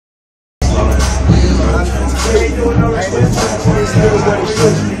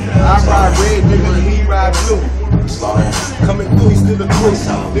I ride red, nigga, and he ride blue. Coming through, he still a crew.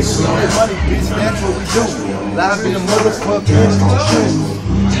 Nigga, we get money, bitch, that's what we do. Live in the motherfucking shoes.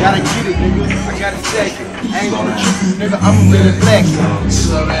 Gotta get it, nigga, I gotta stack it. I ain't gonna trick you, nigga, I'm really black.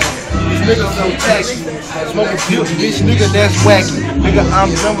 These niggas so tacky. Smoking pills, bitch, nigga, that's wacky. Nigga, I'm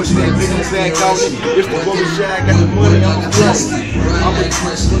done with that, nigga, back on it. It's the woman shit, I got the money, I'm the flow. I'm a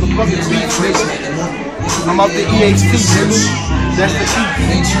motherfucking beat, nigga. I'm out the EHT, nigga. That's the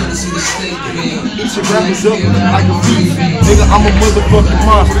key. Eat your rappers up like a beef. Nigga, I'm a motherfucking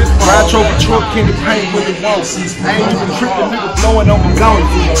monster. Ride trophy truck, candy paint with the walls. I ain't even tripping, nigga, blowing on my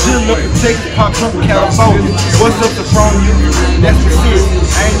gauntlet. Chillin' up in Texas, pop trunk, California. What's up to from you? That's the shit.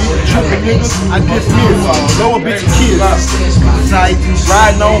 I ain't even tripping, nigga. I dismiss. Blow a bitch of kids. Tight.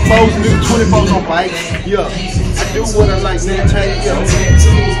 Riding on foes, nigga, 24 on bikes. Yeah. I do what I like, nigga. Take it up.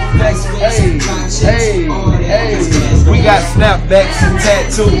 Hey. We got snapbacks and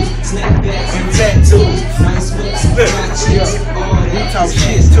tattoos. We talk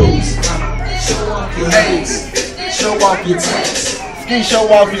shit too. Hey, show off your tats. Ski, show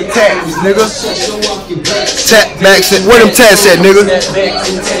off your tats, nigga. Tat backs at, where them tats at, nigga?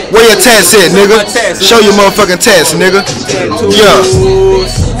 Where your tats at, nigga? Show your motherfucking tats, nigga. Yeah.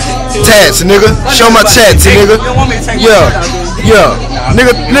 Tats, nigga. Show my tats, nigga. Yeah.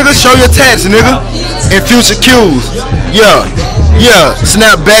 Nigga, show your tats, nigga. And future cues. Yeah.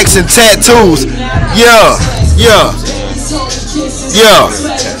 Snapbacks and tattoos. Yeah.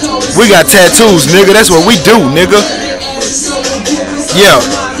 We got tattoos, nigga. That's what we do, nigga. Yeah.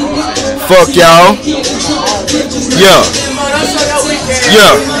 Fuck y'all. Yeah.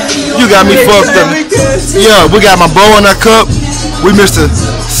 You got me fucked up. Yeah, we got my bow in our cup. We Mr.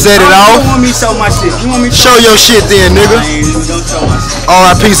 Set it off. Show your shit then, nigga.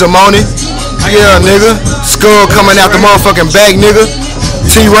 R.I.P. Simone. Yeah, nigga. Skull coming out the motherfucking back, nigga.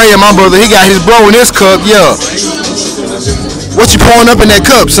 T-Ray and my brother, he got his bro in his cup, yeah. What you pouring up in that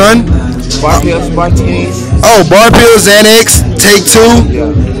cup, son? Bar pills, martinis. Oh, bar pills, Xanax, take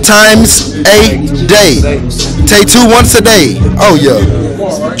 2 times a day. Take 2 once a day. Oh, yeah.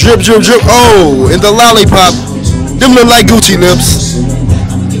 Drip. Oh, and the lollipop. Them look like Gucci lips.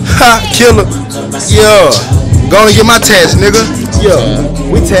 Ha, killer. Yeah. Gonna get my tats, nigga. Yeah.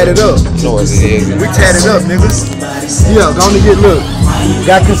 We tatted up. We tatted up, nigga. Yeah, gonna get look.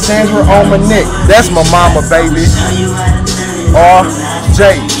 Got Cassandra on my neck. That's my mama, baby.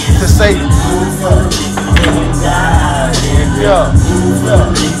 R.J. to say. Yeah.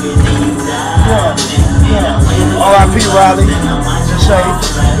 R.I.P. Riley. Shay.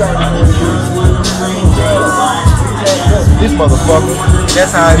 This motherfucker.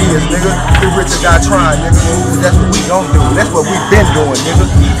 That's how it is, nigga. We rich and die trying, nigga. That's what we gon' do. That's what we been doing, nigga.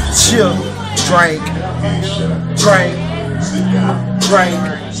 Chill, drink.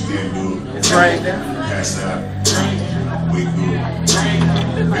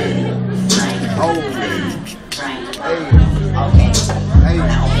 Oh, hey,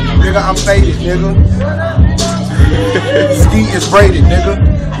 nigga, I'm faded, nigga. Ski is braided, nigga,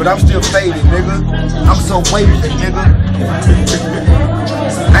 but I'm still faded, nigga. I'm so wavy, nigga.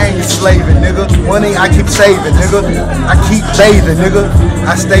 I ain't slaving, nigga. Money I keep saving, nigga. I keep bathing, nigga.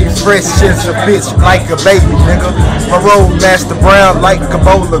 I stay fresh as a bitch like a baby, nigga. My road master brown like a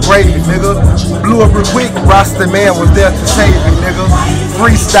bowl of gravy, nigga. Blew up real quick, Rasta man was there to save me, nigga.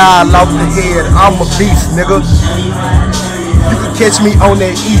 Freestyle off the head, I'm a beast, nigga. You can catch me on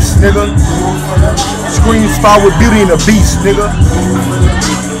that east, nigga. Screams fall with Beauty and the Beast, nigga.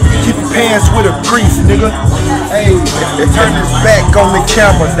 Keep your pants with a crease, nigga. Hey, turn his back on the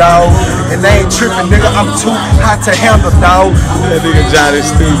camera, dawg. And they ain't tripping, nigga. I'm too hot to handle, dawg. That nigga Johnny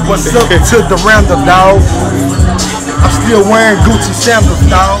Steve. What's up to the roundup, dawg? I'm still wearing Gucci sandals,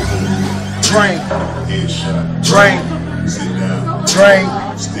 dawg. Drink.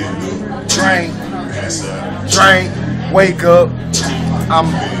 Wake up. I'm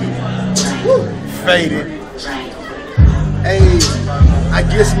faded. Hey, I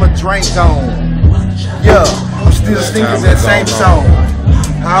guess my drink on. Yeah, I'm still singing that same song.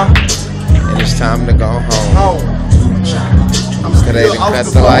 Huh? And it's time to go home. I'm still off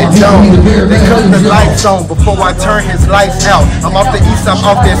the lights on. They cut the lights on before I turn his lights out. I'm off the east, I'm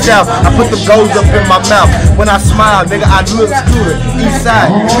off that south. I put the goals up in my mouth. When I smile, nigga, I look good. East side,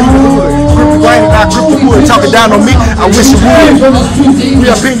 in the hood. Grip the rain and I grip the wood. Talking down on me, I wish you would. We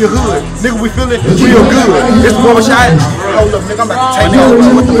up in your hood. Nigga, we feeling real good. It's one shot. Hold up, nigga, I'm about to take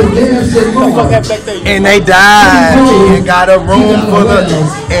over. And they died. Ain't got a room full of.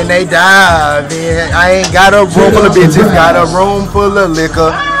 And they died. I ain't got a room full of bitches. Got a room full of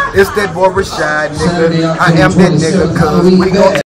liquor. It's that boy Rashad, nigga. I am that nigga, cuz we gon'